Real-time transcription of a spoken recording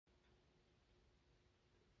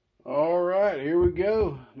All right, here we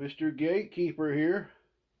go. Mr. Gatekeeper here.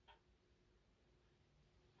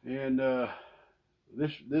 And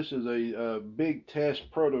this is a big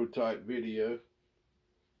test prototype video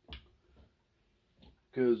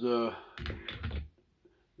because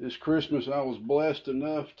this Christmas I was blessed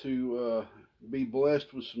enough to be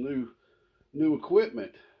blessed with some new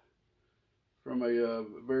equipment from a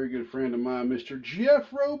very good friend of mine, Mr.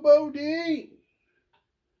 Jeff Bodine,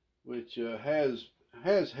 which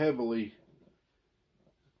has heavily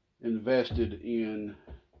invested in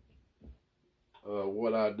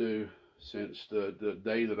what I do since the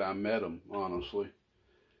day that I met him, honestly.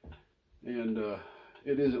 And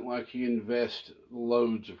it isn't like he invests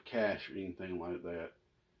loads of cash or anything like that.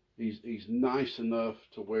 He's nice enough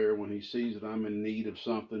to where when he sees that I'm in need of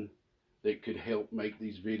something that could help make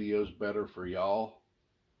these videos better for y'all,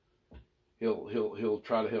 he'll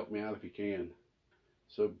try to help me out if he can.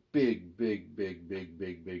 So big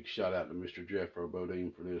shout out to Mr. Jeff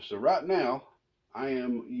Bodine for this. So right now I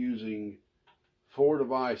am using 4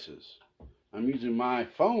 devices. I'm using my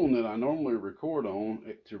phone that I normally record on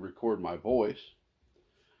to record my voice.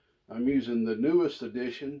 I'm using the newest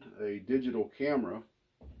edition, a digital camera,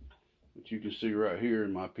 which you can see right here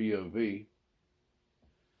in my POV,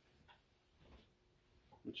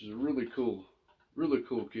 which is a really cool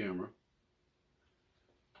camera.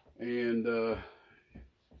 And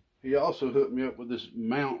he also hooked me up with this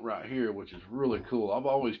mount right here, which is really cool. I've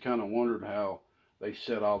always kind of wondered how they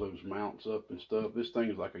set all those mounts up and stuff. This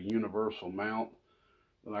thing is like a universal mount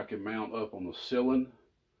that I can mount up on the ceiling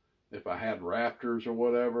if I had rafters or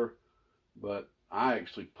whatever. But I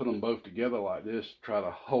actually put them both together like this to try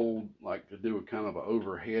to hold, like to do a kind of an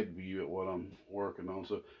overhead view at what I'm working on.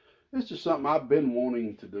 So it's just something I've been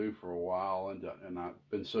wanting to do for a while, and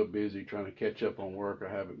I've been so busy trying to catch up on work,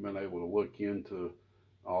 I haven't been able to look into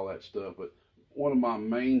all that stuff. But one of my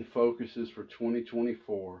main focuses for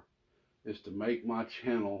 2024 is to make my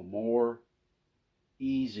channel more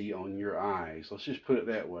easy on your eyes. Let's just put it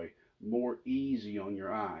that way. More easy on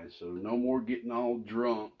your eyes. So no more getting all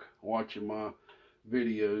drunk watching my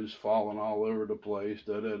videos falling all over the place.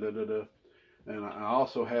 And I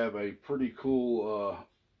also have a pretty cool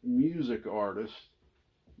music artist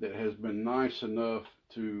that has been nice enough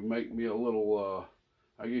to make me a little,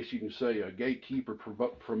 I guess you can say, a Gatekeeper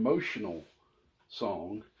promotional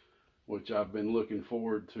song, which I've been looking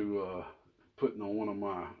forward to putting on one of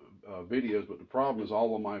my videos. But the problem is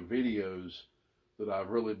all of my videos that I've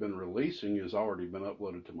really been releasing has already been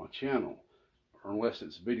uploaded to my channel, or unless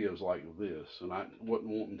it's videos like this, and I wasn't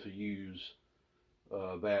wanting to use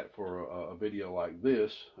that for a video like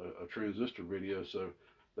this, a transistor video. So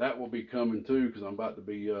that will be coming too, because I'm about to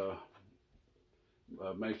be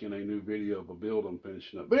making a new video of a build I'm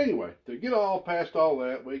finishing up. But anyway, to get all past all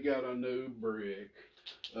that, we got a new brick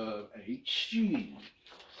of HGs.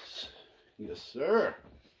 Yes, sir.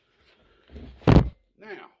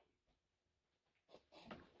 Now,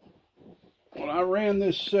 when I ran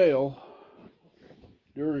this sale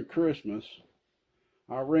during Christmas,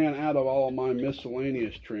 I ran out of all my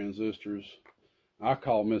miscellaneous transistors. I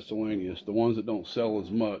call miscellaneous the ones that don't sell as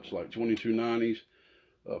much, like 2290s,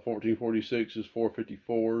 1446s,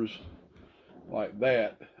 454s, like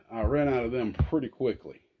that. I ran out of them pretty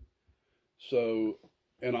quickly. So,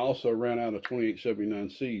 and I also ran out of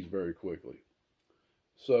 2879Cs very quickly.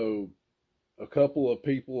 So a couple of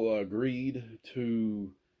people agreed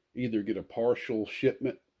to either get a partial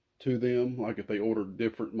shipment to them, like if they ordered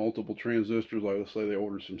different multiple transistors, like let's say they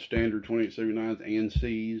ordered some standard 2879s and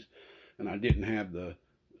Cs, and I didn't have the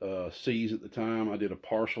C's at the time, I did a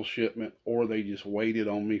partial shipment, or they just waited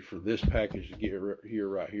on me for this package to get here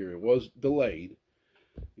right here. It was delayed,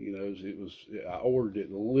 you know. I ordered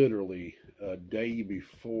it literally a day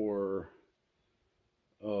before,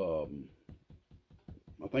 I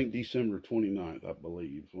think December 29th, I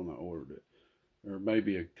believe, when I ordered it, or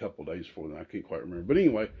maybe a couple days before that. I can't quite remember. But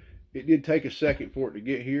anyway, it did take a second for it to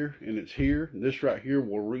get here, and it's here. And this right here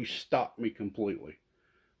will restock me completely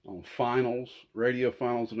on finals, radio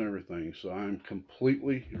finals, and everything. So I'm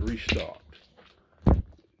completely restocked.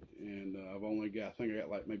 And I've only got, I think I got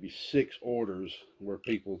like maybe 6 orders where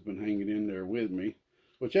people have been hanging in there with me,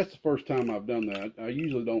 which that's the first time I've done that. I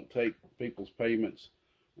usually don't take people's payments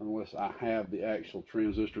unless I have the actual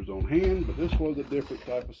transistors on hand, but this was a different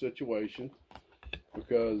type of situation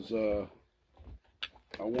because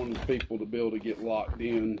I wanted people to be able to get locked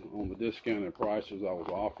in on the discounted prices I was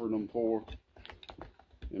offering them for.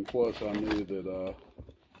 And plus I knew that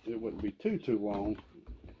it wouldn't be too long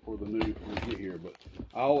for the new to get here. But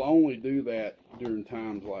I'll only do that during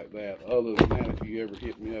times like that. Other than that, if you ever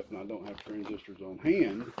hit me up and I don't have transistors on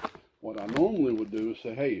hand, What I normally would do is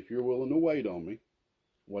say, hey, if you're willing to wait on me,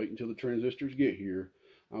 wait until the transistors get here,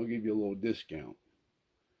 I'll give you a little discount.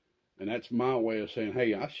 And that's my way of saying,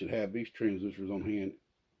 hey, I should have these transistors on hand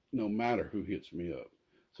no matter who hits me up.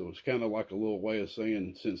 So it's kind of like a little way of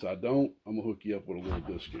saying, since I don't, I'm going to hook you up with a little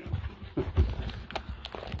discount.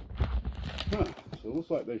 So it looks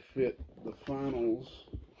like they fit the finals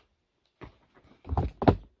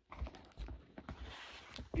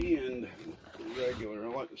and the regular. I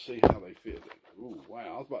like to see how they fit it. Ooh, wow.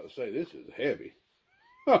 I was about to say, this is heavy.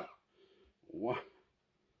 Wow.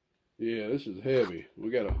 Yeah, this is heavy. We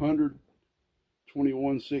got 100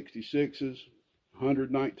 2166s,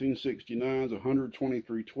 100 1969s, 100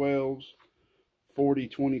 2312s, 40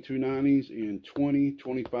 2290s, and 20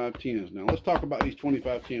 2510s. Now let's talk about these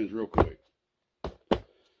 2510s real quick.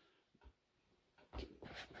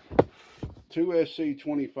 2SC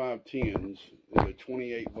 2510s is a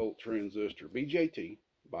 28 volt transistor, BJT,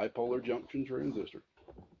 bipolar junction transistor.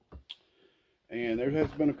 And there has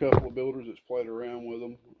been a couple of builders that's played around with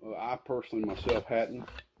them. I personally myself hadn't.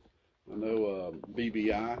 I know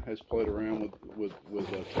BBI has played around with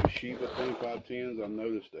Toshiba 2510s. I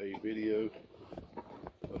noticed a video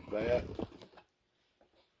of that.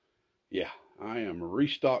 Yeah, I am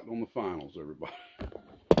restocked on the finals, everybody.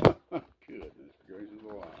 Goodness gracious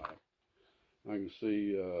alive. I can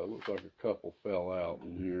see, looks like a couple fell out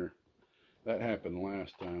in here. That happened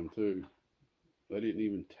last time too. They didn't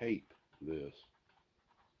even tape this.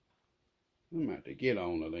 I'm going to have to get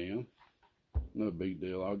on to them. No big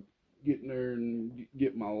deal. I'll get in there and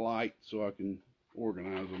get my light so I can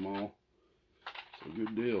organize them all. So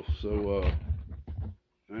good deal. So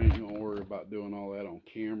I ain't going to worry about doing all that on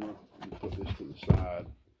camera. I'm going to put this to the side.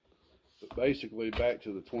 But basically back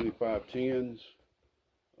to the 2510s.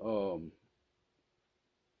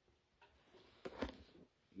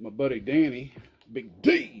 My buddy Danny, Big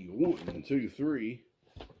D, 1, 2, 3,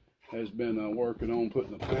 has been working on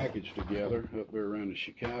putting a package together up there around the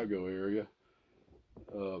Chicago area,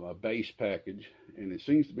 a base package, and it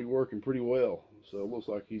seems to be working pretty well. So it looks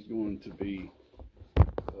like he's going to be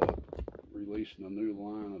releasing a new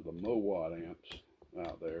line of the Mowatt amps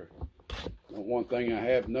out there. Now, one thing I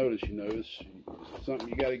have noticed, you know, is something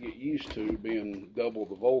you got to get used to, being double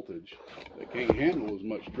the voltage. They can't handle as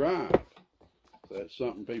much drive. So that's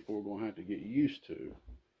something people are going to have to get used to.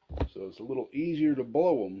 So it's a little easier to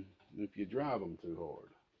blow them if you drive them too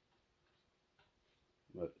hard.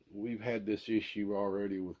 But we've had this issue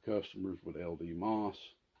already with customers with LD MOS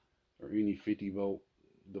or any 50 volt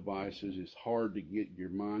devices. It's hard to get your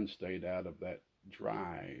mind state out of that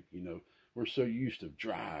drive. You know, we're so used to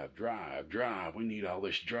drive, drive, drive. We need all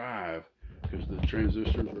this drive because the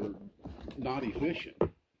transistors are not efficient.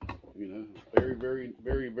 You know, very, very,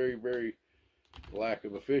 very, very, very lack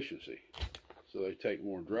of efficiency. So they take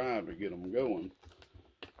more drive to get them going.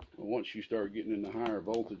 But once you start getting into higher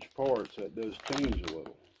voltage parts, that does change a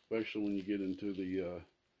little, especially when you get into the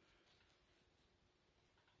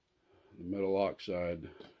metal oxide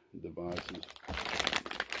devices.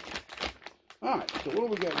 Alright, so what do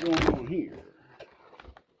we got going on here?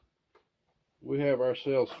 We have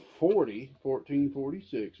ourselves 40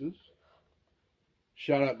 1446s.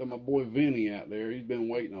 Shout out to my boy Vinny out there. He's been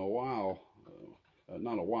waiting a while.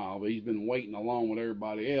 Not a while, but he's been waiting along with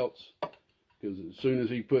everybody else. Because as soon as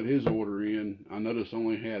he put his order in, I noticed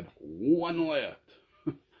only had one left.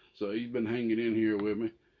 So he's been hanging in here with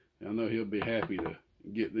me. I know he'll be happy to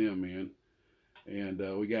get them in. And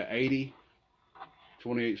we got 80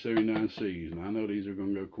 2879Cs. And I know these are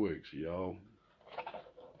going to go quick. So y'all,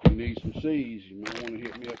 if you need some Cs, you might want to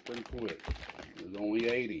hit me up pretty quick. There's only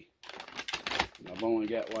 80. And I've only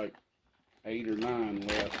got like 8 or 9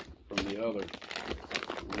 left from the other.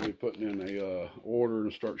 I'll be putting in a order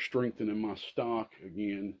and start strengthening my stock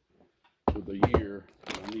again for the year.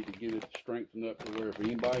 I need to get it strengthened up to where if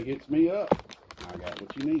anybody hits me up, I got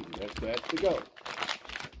what you need. That's the goal.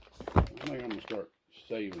 I think I'm gonna start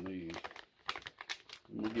saving these.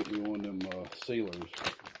 I'm gonna get me one of them sealers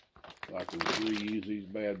so I can reuse these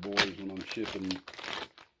bad boys when I'm shipping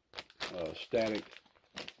static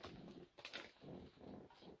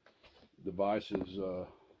devices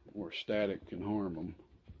where static can harm them.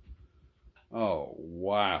 Oh,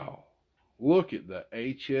 wow. Look at the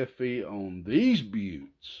HFE on these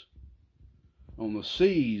buttes. On the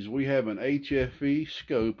C's, we have an HFE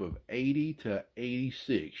scope of 80 to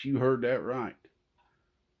 86. You heard that right.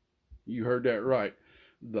 You heard that right.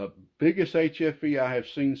 The biggest HFE I have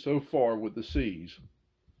seen so far with the C's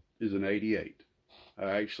is an 88.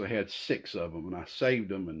 I actually had 6 of them, and I saved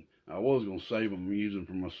them, and I was going to save them and use them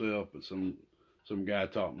for myself, but some guy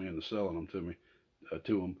talked me into selling them to me,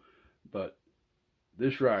 to him. But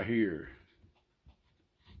this right here,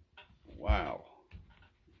 wow,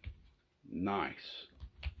 nice.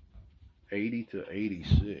 80 to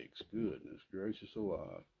 86. Goodness gracious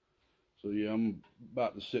alive. So yeah, I'm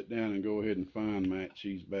about to sit down and go ahead and fine match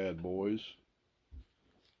these bad boys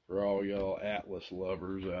for all y'all Atlas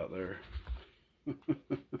lovers out there.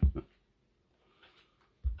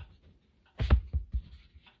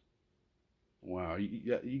 Wow,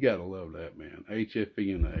 you gotta love that, man.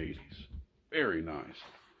 HFE in the 80s. Very nice.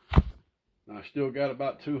 Now, I still got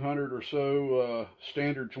about 200 or so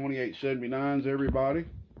standard 2879s, everybody.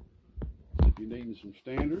 If you're needing some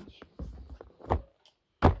standards,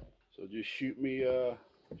 so just shoot me a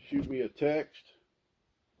text.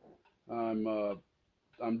 I'm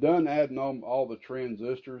done adding all the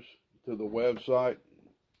transistors to the website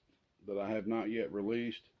that I have not yet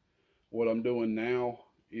released. What I'm doing now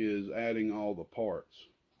is adding all the parts,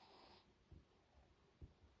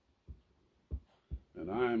 and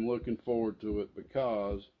I am looking forward to it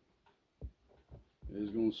because it is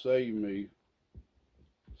going to save me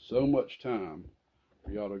so much time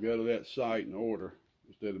for y'all to go to that site and order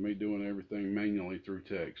instead of me doing everything manually through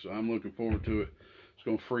text. So I'm looking forward to it. It's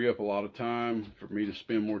going to free up a lot of time for me to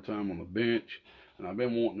spend more time on the bench. And I've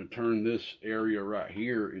been wanting to turn this area right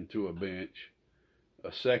here into a bench,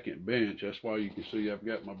 a second bench. That's why you can see I've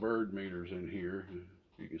got my bird meters in here.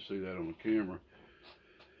 You can see that on the camera.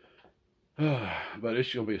 But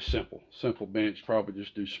it's going to be a simple bench. Probably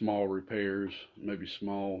just do small repairs, maybe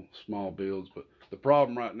small builds. But the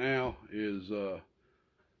problem right now is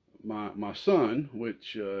my son,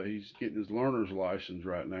 which he's getting his learner's license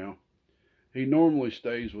right now. He normally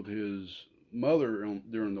stays with his mother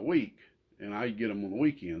during the week, and I get him on the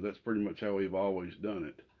weekends. That's pretty much how we've always done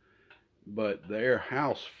it. But their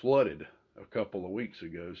house flooded a couple of weeks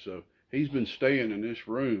ago, so he's been staying in this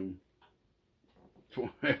room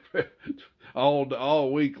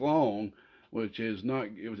all week long, which has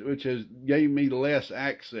gave me less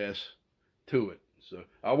access to it. So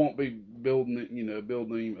I won't be building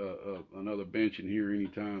another bench in here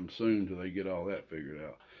anytime soon till they get all that figured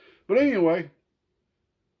out. But anyway,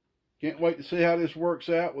 can't wait to see how this works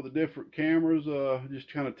out with the different cameras.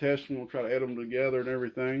 Just kind of testing. We'll try to edit them together and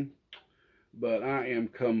everything. But I am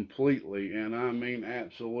completely, and I mean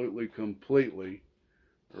absolutely completely,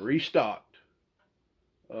 restocked.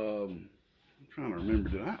 I'm trying to remember,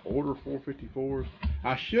 did I order 454s?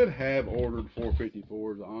 I should have ordered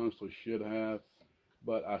 454s. I honestly should have.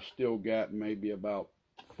 But I still got maybe about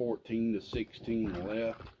 14 to 16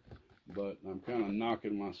 left. But I'm kind of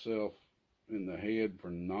knocking myself in the head for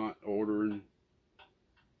not ordering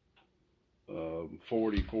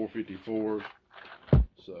 40 454s.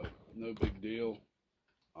 So no big deal.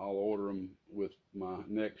 I'll order them with my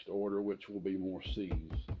next order, which will be more C's.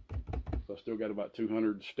 So I still got about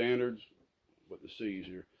 200 standards with the C's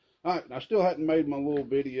here. All right, I still hadn't made my little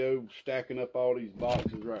video stacking up all these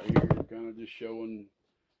boxes right here, kind of just showing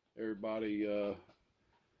everybody.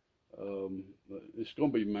 It's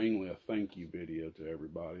going to be mainly a thank you video to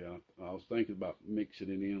everybody. I was thinking about mixing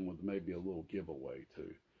it in with maybe a little giveaway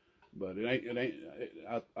too, but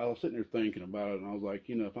I was sitting there thinking about it, and I was like,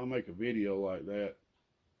 if I make a video like that,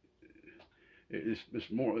 it's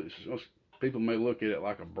people may look at it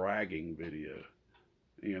like a bragging video,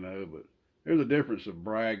 but there's a difference of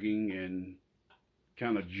bragging and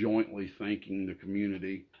kind of jointly thanking the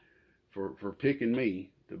community for picking me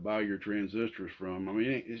to buy your transistors from. I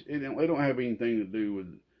mean, it don't have anything to do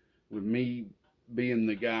with me being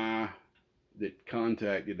the guy that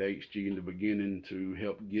contacted HG in the beginning to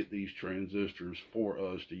help get these transistors for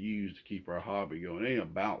us to use to keep our hobby going. It ain't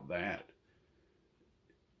about that.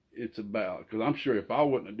 It's about, because I'm sure if I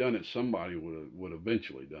wouldn't have done it, somebody would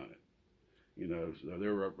eventually done it. So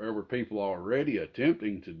there were people already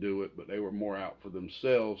attempting to do it, but they were more out for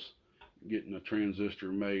themselves, getting a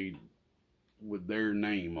transistor made with their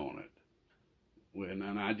name on it.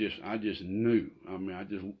 And I just knew. I mean, I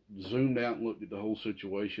just zoomed out and looked at the whole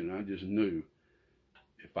situation, and I just knew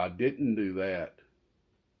if I didn't do that,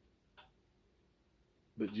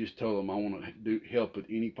 but just told them I want to help in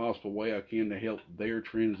any possible way I can to help their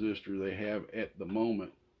transistor they have at the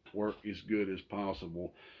moment work as good as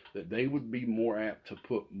possible, that they would be more apt to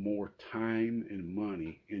put more time and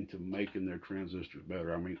money into making their transistors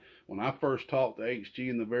better. I mean, when I first talked to HG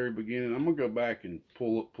in the very beginning, I'm going to go back and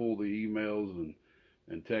pull the emails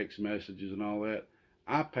and text messages and all that.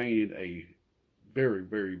 I painted a very,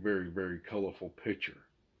 very, very, very colorful picture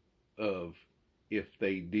of, if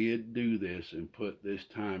they did do this and put this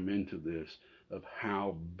time into this, of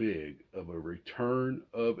how big of a return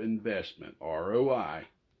of investment, ROI,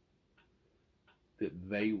 that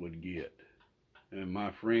they would get. And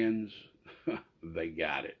my friends, They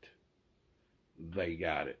got it. They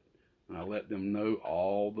got it. And I let them know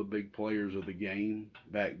all the big players of the game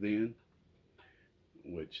back then,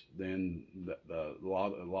 which then a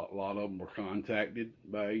lot of them were contacted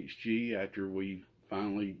by HG after we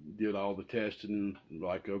finally did all the testing, and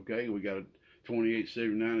like, okay, we got a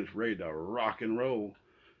 2879 that's ready to rock and roll.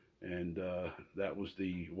 And that was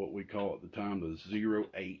the, what we call at the time, the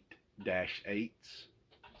 08-8s.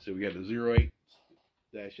 So we got the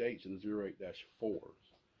 08-8s and the 08-4s.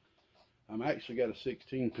 I'm actually got a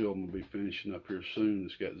 16 pill I'm going to be finishing up here soon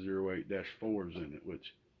that's got 08-4s in it,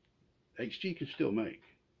 which HG can still make.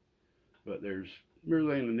 But there's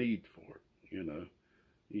really ain't a need for it, you know.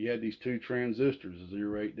 You had these two transistors, the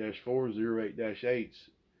 08-4, 08-8s,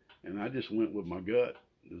 and I just went with my gut.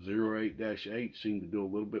 The 08-8 seemed to do a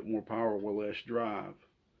little bit more power with less drive,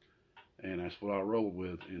 and that's what I rolled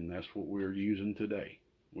with, and that's what we're using today.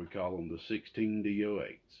 We call them the 16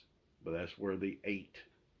 DO8s, but that's where the 8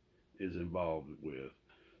 is involved with.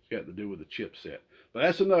 It's got to do with the chipset. But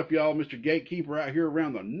that's enough, y'all. Mr. Gatekeeper out here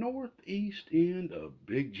around the northeast end of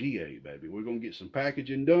Big GA, baby. We're going to get some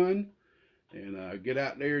packaging done and get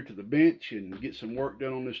out there to the bench and get some work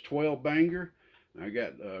done on this 12 banger. I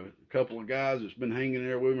got a couple of guys that's been hanging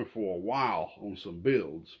there with me for a while on some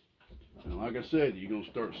builds. And like I said, you're going to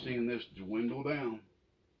start seeing this dwindle down.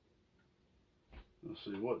 Let's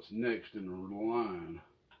see what's next in the line.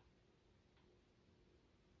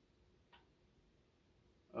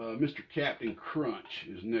 Mr. Captain Crunch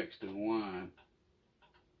is next in line.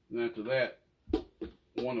 And after that,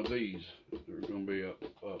 one of these are going to be up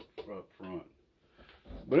front.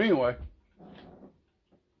 But anyway,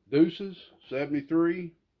 deuces,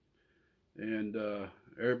 73, and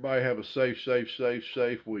everybody have a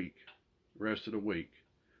safe week, rest of the week.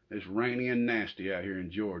 It's rainy and nasty out here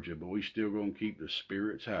in Georgia, but we still going to keep the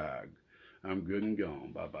spirits high. I'm good and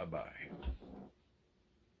gone. Bye.